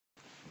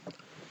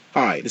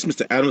Hi, this is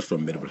Mr. Adams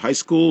from Midwood High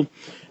School,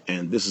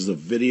 and this is a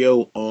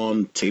video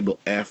on Table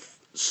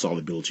F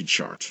Solubility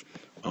Chart.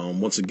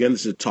 Once again,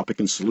 this is a topic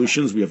and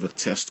solutions. We have a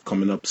test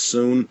coming up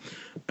soon,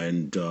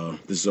 and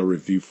this is a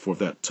review for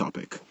that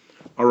topic.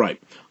 All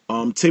right,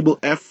 Table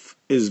F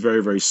is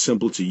very, very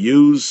simple to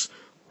use.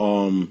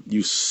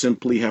 You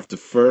simply have to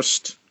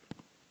first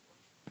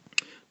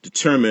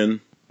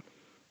determine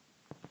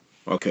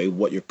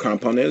what your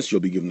compound is.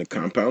 You'll be given the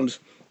compound.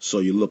 So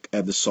you look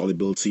at the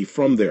solubility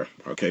from there,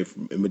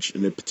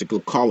 in a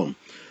particular column.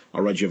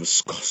 All right, you have a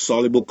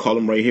soluble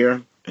column right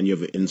here, and you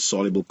have an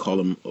insoluble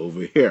column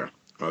over here,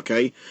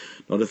 okay?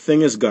 Now the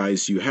thing is,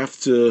 guys, you have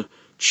to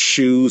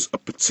choose a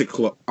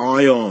particular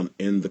ion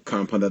in the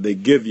compound that they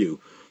give you.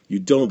 You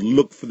don't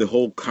look for the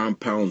whole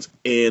compounds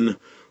in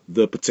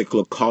the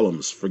particular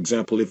columns. For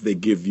example, if they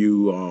give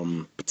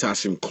you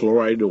potassium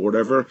chloride or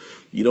whatever,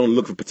 you don't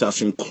look for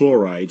potassium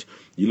chloride.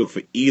 You look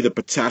for either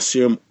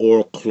potassium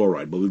or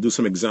chloride. But we'll do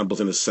some examples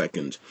in a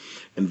second.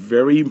 And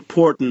very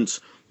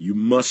important, you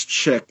must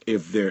check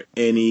if there are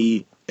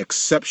any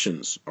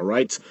exceptions, all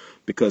right?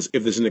 Because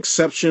if there's an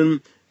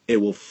exception, it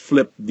will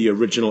flip the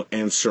original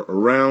answer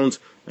around,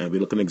 and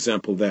we'll look at an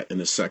example of that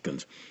in a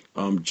second.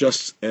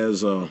 Just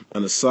as an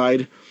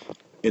aside,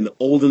 in the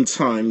olden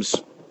times,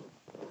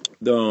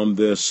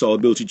 the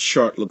solubility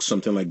chart looks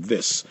something like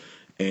this,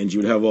 and you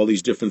would have all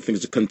these different things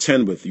to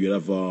contend with. You'd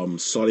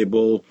have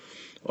soluble,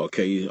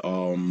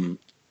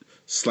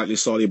 slightly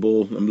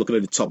soluble. I'm looking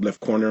at the top left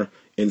corner.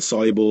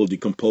 Insoluble,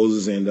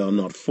 decomposes, and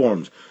not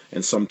formed.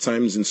 And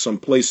sometimes in some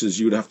places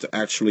you'd have to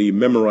actually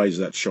memorize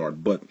that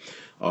chart. But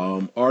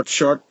our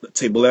chart,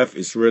 Table F,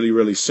 is really,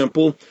 really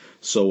simple.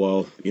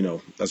 So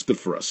that's good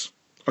for us.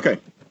 Okay.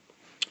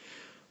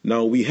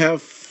 Now we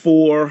have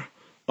four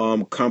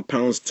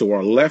compounds to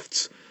our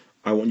left.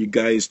 I want you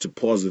guys to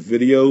pause the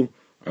video.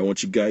 I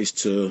want you guys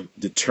to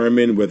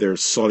determine whether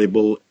it's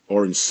soluble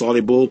or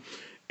insoluble,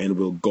 and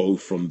we'll go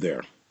from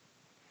there.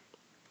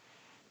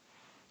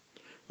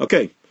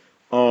 Okay,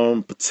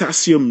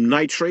 potassium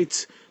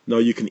nitrate. Now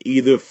you can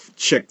either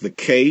check the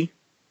K,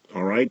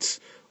 all right,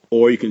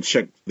 or you can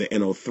check the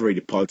NO3,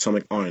 the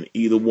polyatomic ion,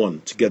 either one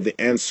to get the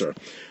answer.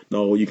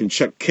 Now you can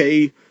check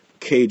K.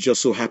 K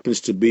just so happens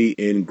to be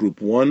in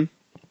group 1,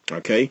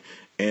 okay,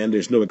 and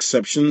there's no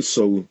exceptions,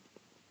 so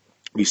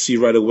we see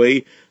right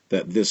away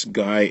that this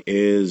guy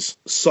is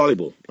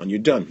soluble, and you're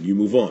done. You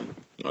move on,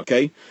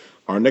 okay?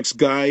 Our next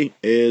guy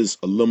is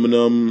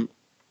aluminum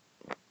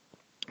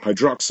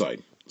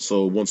hydroxide.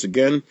 So once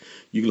again,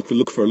 you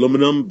look for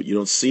aluminum, but you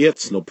don't see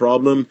it, no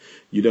problem.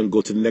 You then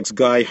go to the next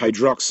guy,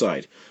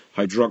 hydroxide.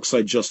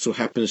 Hydroxide just so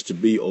happens to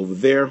be over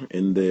there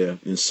in the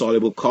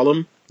insoluble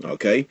column,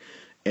 okay?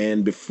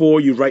 And before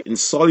you write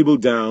insoluble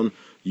down,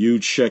 you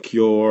check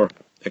your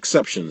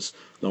exceptions.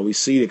 Now we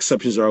see the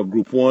exceptions are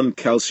group 1,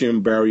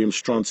 calcium, barium,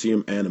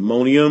 strontium, and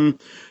ammonium.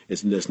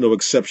 There's no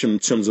exception in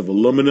terms of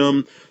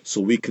aluminum, so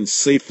we can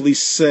safely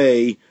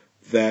say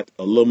that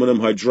aluminum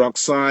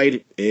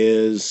hydroxide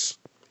is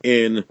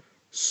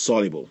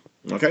insoluble.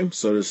 Okay,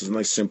 so this is a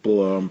nice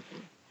simple,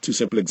 two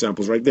simple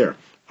examples right there.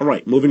 All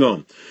right, moving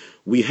on.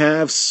 We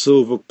have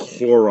silver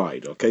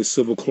chloride. Okay,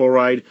 silver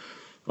chloride.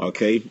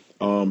 Okay,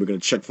 we're going to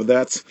check for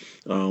that.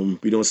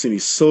 We don't see any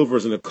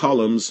silvers in the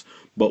columns,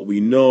 but we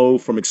know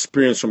from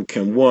experience from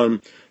Chem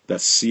 1 that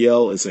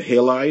Cl is a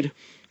halide.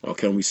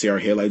 Okay, and we see our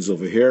halides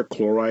over here,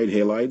 chloride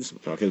halides.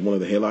 Okay, one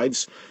of the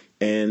halides.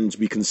 And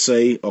we can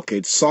say, okay,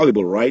 it's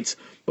soluble, right?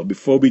 But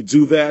before we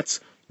do that,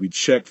 we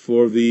check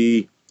for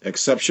the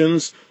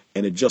exceptions,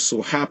 and it just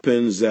so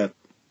happens that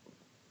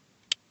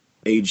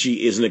Ag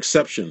is an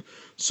exception.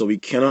 So we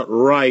cannot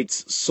write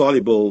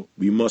soluble,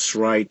 we must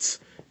write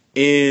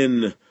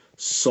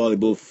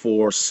insoluble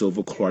for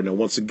silver chloride. Now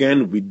once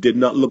again, we did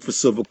not look for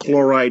silver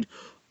chloride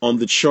on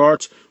the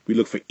chart. We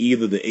look for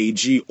either the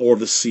Ag or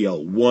the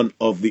Cl, one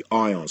of the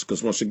ions,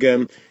 because once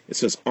again, it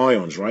says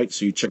ions, right?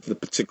 So you check for the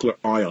particular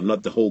ion,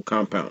 not the whole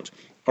compound.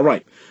 All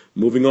right,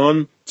 moving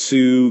on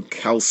to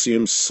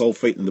calcium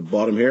sulfate in the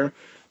bottom here.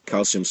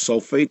 Calcium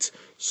sulfate.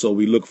 So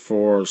we look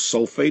for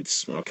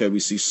sulfates. Okay, we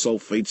see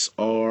sulfates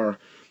are,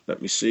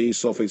 let me see,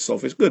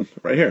 sulfates, good,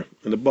 right here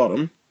in the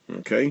bottom,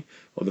 okay,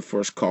 or the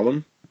first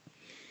column,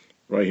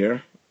 right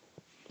here.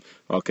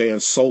 Okay,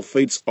 and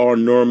sulfates are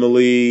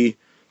normally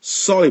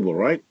soluble,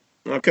 right?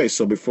 Okay,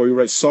 so before you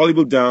write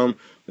soluble down,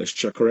 let's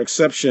check our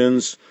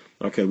exceptions.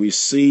 Okay, we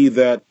see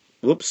that,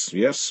 whoops,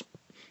 yes,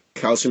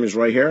 calcium is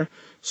right here.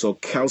 So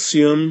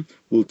calcium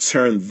will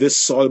turn this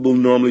soluble,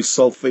 normally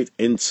sulfate,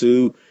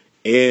 into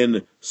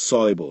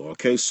insoluble.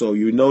 Okay, so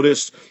you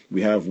notice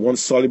we have one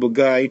soluble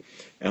guy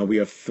and we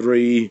have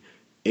 3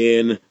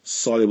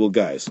 insoluble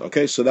guys.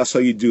 Okay, so that's how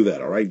you do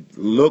that. All right,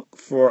 look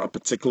for a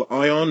particular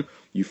ion,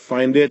 you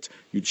find it,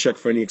 you check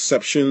for any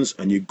exceptions,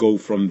 and you go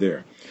from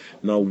there.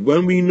 Now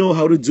when we know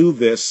how to do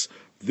this,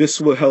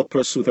 this will help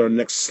us with our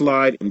next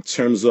slide in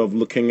terms of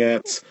looking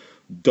at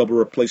double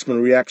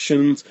replacement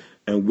reactions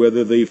and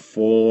whether they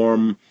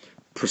form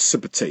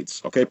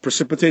precipitates. Okay,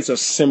 precipitates are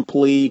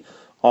simply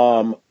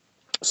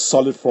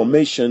solid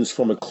formations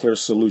from a clear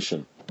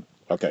solution.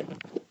 Okay.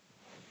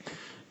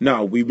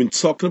 Now, we've been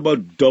talking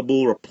about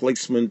double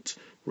replacement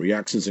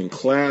reactions in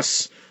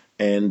class,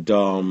 and,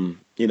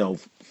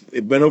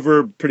 it went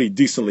over pretty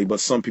decently, but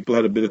some people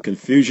had a bit of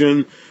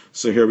confusion.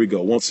 So here we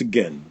go. Once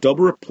again,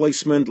 double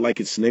replacement, like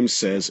its name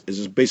says, is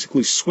just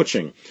basically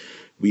switching.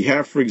 We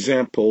have, for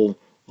example,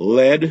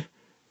 lead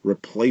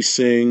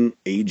replacing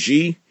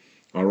Ag,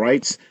 all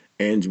right?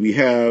 And we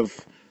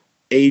have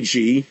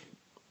Ag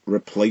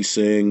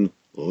replacing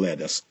lead.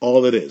 That's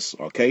all it is,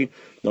 okay?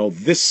 Now,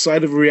 this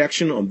side of a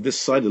reaction, on this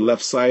side, the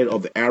left side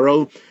of the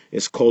arrow,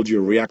 is called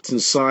your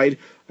reactant side,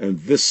 and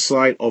this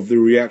side of the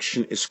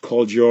reaction is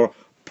called your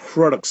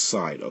product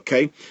side,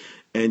 okay?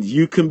 And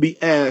you can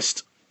be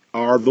asked,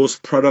 are those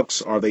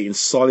products, are they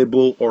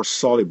insoluble or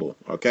soluble,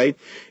 okay?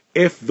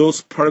 If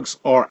those products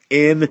are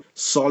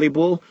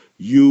insoluble,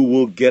 you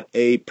will get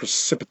a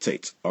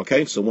precipitate,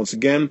 okay? So once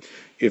again,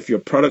 if your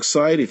product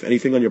side, if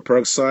anything on your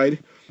product side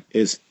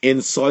is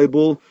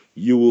insoluble,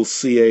 you will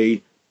see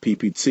a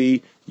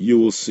PPT, you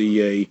will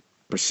see a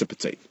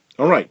precipitate.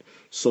 All right,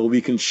 so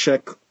we can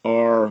check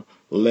our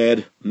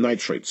lead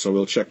nitrate. So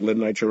we'll check lead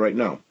nitrate right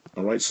now.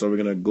 All right, so we're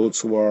going to go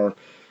to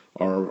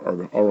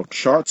our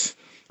chart.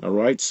 All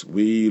right,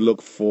 we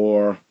look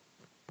for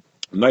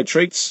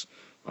nitrates.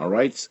 All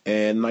right,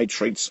 and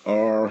nitrates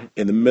are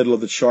in the middle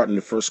of the chart in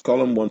the first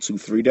column, 1, 2,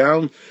 3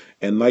 down,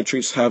 and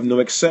nitrates have no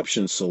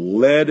exception. So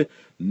lead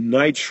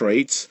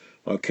nitrates,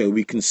 okay,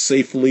 we can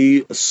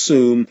safely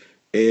assume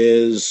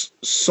is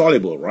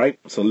soluble, right?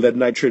 So lead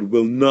nitrate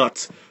will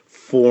not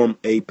form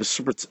a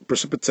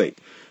precipitate.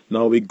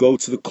 Now we go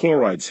to the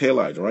chlorides,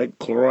 halide, right?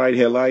 Chloride,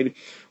 halide.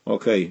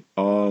 Okay,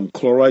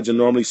 chlorides are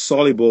normally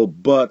soluble,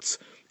 but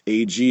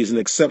Ag is an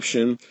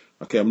exception.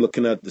 Okay, I'm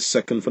looking at the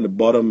second from the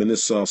bottom in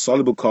this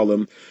soluble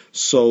column.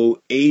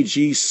 So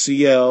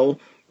AgCl,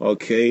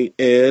 okay,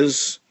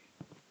 is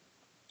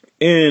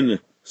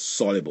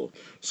insoluble.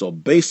 So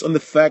based on the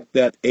fact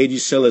that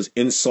AgCl is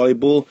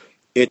insoluble,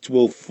 it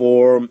will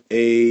form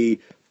a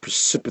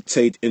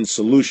precipitate in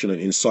solution, an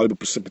insoluble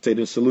precipitate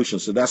in solution.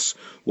 So that's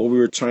what we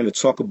were trying to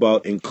talk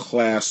about in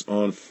class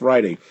on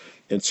Friday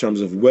in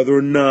terms of whether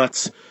or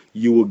not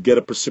you will get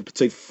a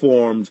precipitate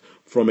formed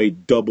from a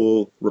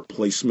double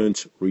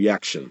replacement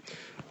reaction.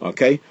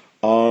 Okay,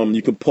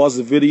 you can pause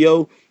the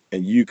video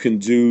and you can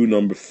do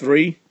number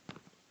 3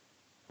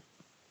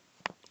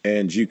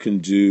 and you can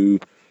do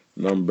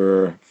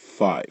number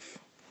 5.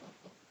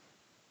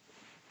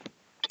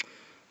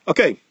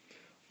 Okay.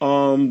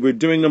 We're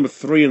doing number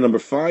 3 and number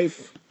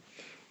 5.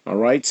 All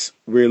right.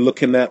 We're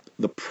looking at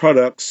the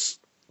products,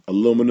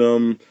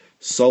 aluminum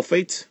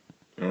sulfate,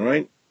 all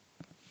right,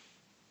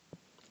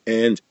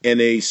 and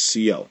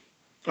NaCl.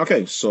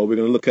 Okay, so we're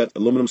going to look at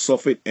aluminum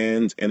sulfate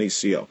and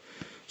NaCl.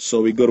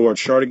 So we go to our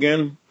chart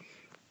again.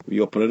 We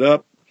open it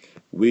up.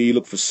 We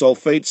look for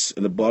sulfates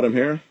in the bottom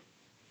here.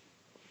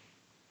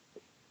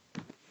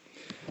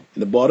 In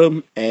the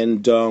bottom,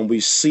 and we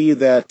see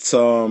that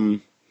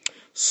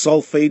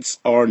sulfates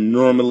are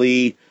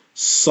normally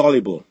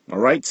soluble, all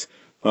right?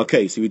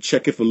 Okay, so we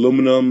check if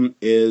aluminum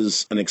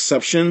is an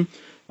exception.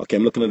 Okay,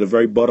 I'm looking at the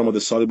very bottom of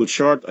the soluble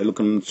chart. I look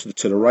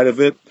to the right of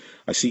it.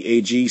 I see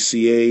Ag,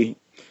 Ca,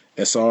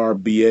 Sr,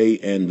 Ba,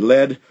 and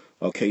lead.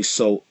 Okay,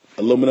 so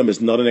aluminum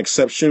is not an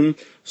exception,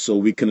 so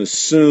we can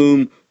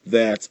assume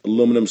that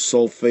aluminum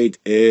sulfate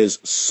is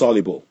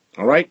soluble,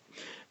 all right?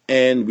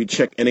 And we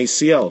check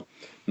NaCl.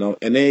 Now,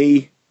 Na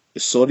is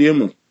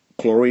sodium,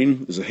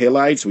 chlorine is a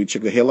halide, so we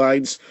check the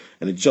halides,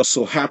 and it just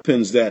so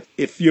happens that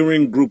if you're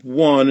in group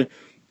 1,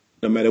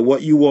 no matter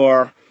what you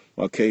are,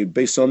 okay,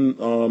 based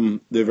on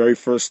the very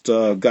first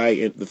guy,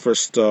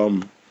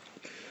 the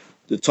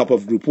top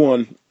of group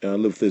 1,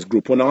 with this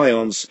group 1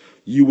 ions,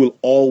 you will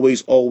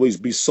always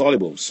be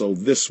soluble. So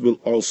this will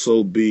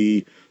also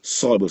be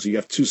soluble. So you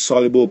have 2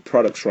 soluble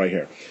products right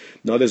here.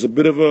 Now there's a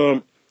bit of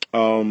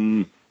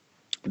a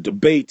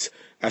debate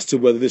as to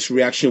whether this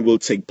reaction will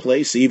take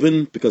place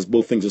even because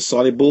both things are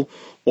soluble,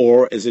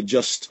 or is it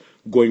just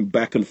going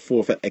back and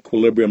forth at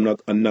equilibrium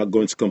and not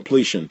going to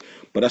completion.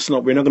 But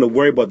we're not going to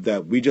worry about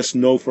that. We just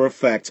know for a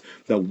fact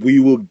that we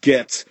will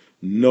get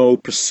no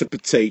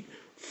precipitate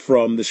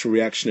from this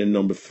reaction in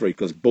number 3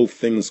 because both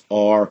things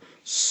are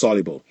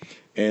soluble.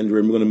 And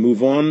we're going to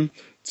move on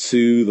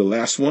to the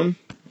last one,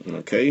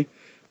 okay,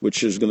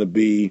 which is going to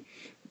be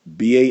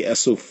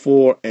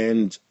BaSO4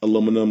 and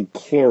aluminum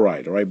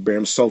chloride, all right,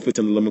 barium sulfate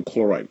and aluminum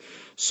chloride.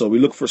 So we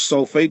look for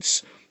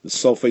sulfates. The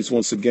sulfates,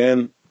 once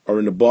again, are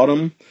in the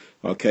bottom,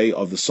 okay,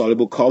 of the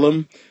soluble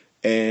column,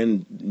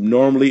 and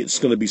normally it's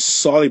going to be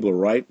soluble,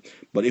 right?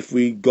 But if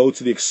we go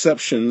to the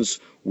exceptions,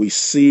 we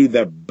see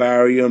that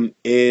barium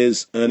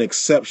is an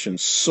exception.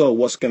 So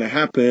what's going to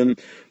happen?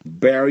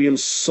 Barium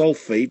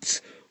sulfate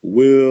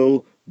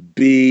will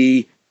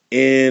be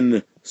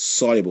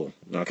insoluble.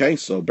 Okay,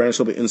 so barium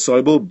sulfate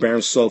insoluble.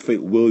 Barium sulfate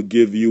will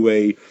give you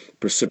a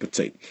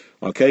precipitate.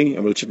 Okay,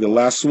 and we'll check the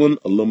last one,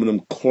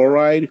 aluminum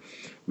chloride.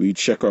 We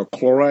check our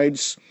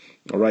chlorides.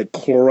 All right,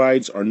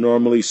 chlorides are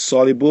normally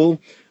soluble.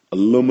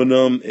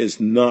 Aluminum is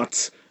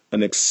not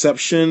an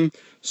exception,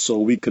 so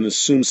we can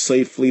assume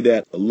safely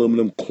that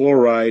aluminum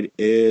chloride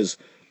is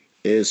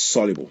is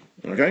soluble.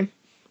 Okay?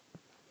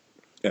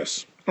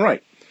 Yes. All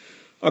right.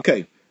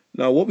 Okay.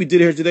 Now, what we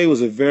did here today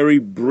was a very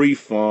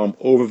brief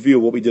overview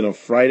of what we did on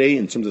Friday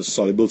in terms of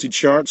solubility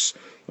charts.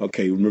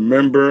 Okay,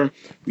 remember,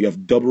 we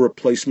have double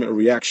replacement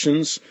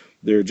reactions.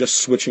 They're just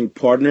switching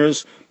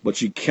partners,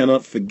 but you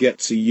cannot forget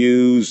to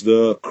use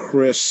the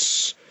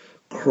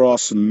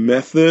crisscross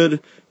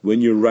method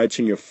when you're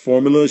writing your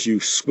formulas. You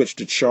switch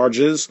the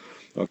charges,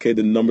 okay,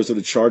 the numbers of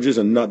the charges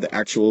and not the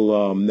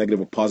actual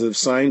negative or positive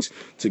signs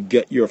to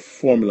get your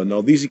formula.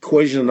 Now, these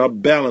equations are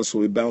not balanced, so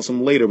we balance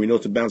them later. We know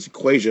to balance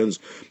equations,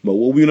 but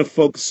what we're going to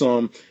focus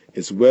on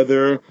is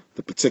whether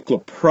the particular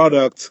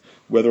product,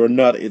 whether or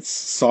not it's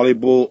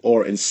soluble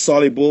or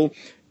insoluble,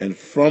 and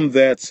from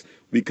that,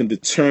 we can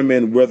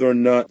determine whether or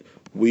not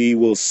we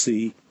will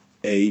see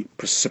a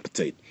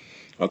precipitate.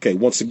 Okay,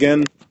 once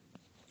again,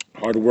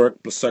 hard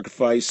work plus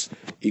sacrifice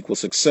equals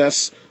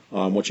success.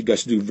 I want you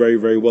guys to do very,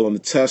 very well on the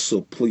test,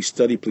 so please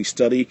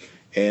study,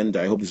 and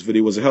I hope this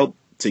video was a help.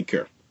 Take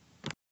care.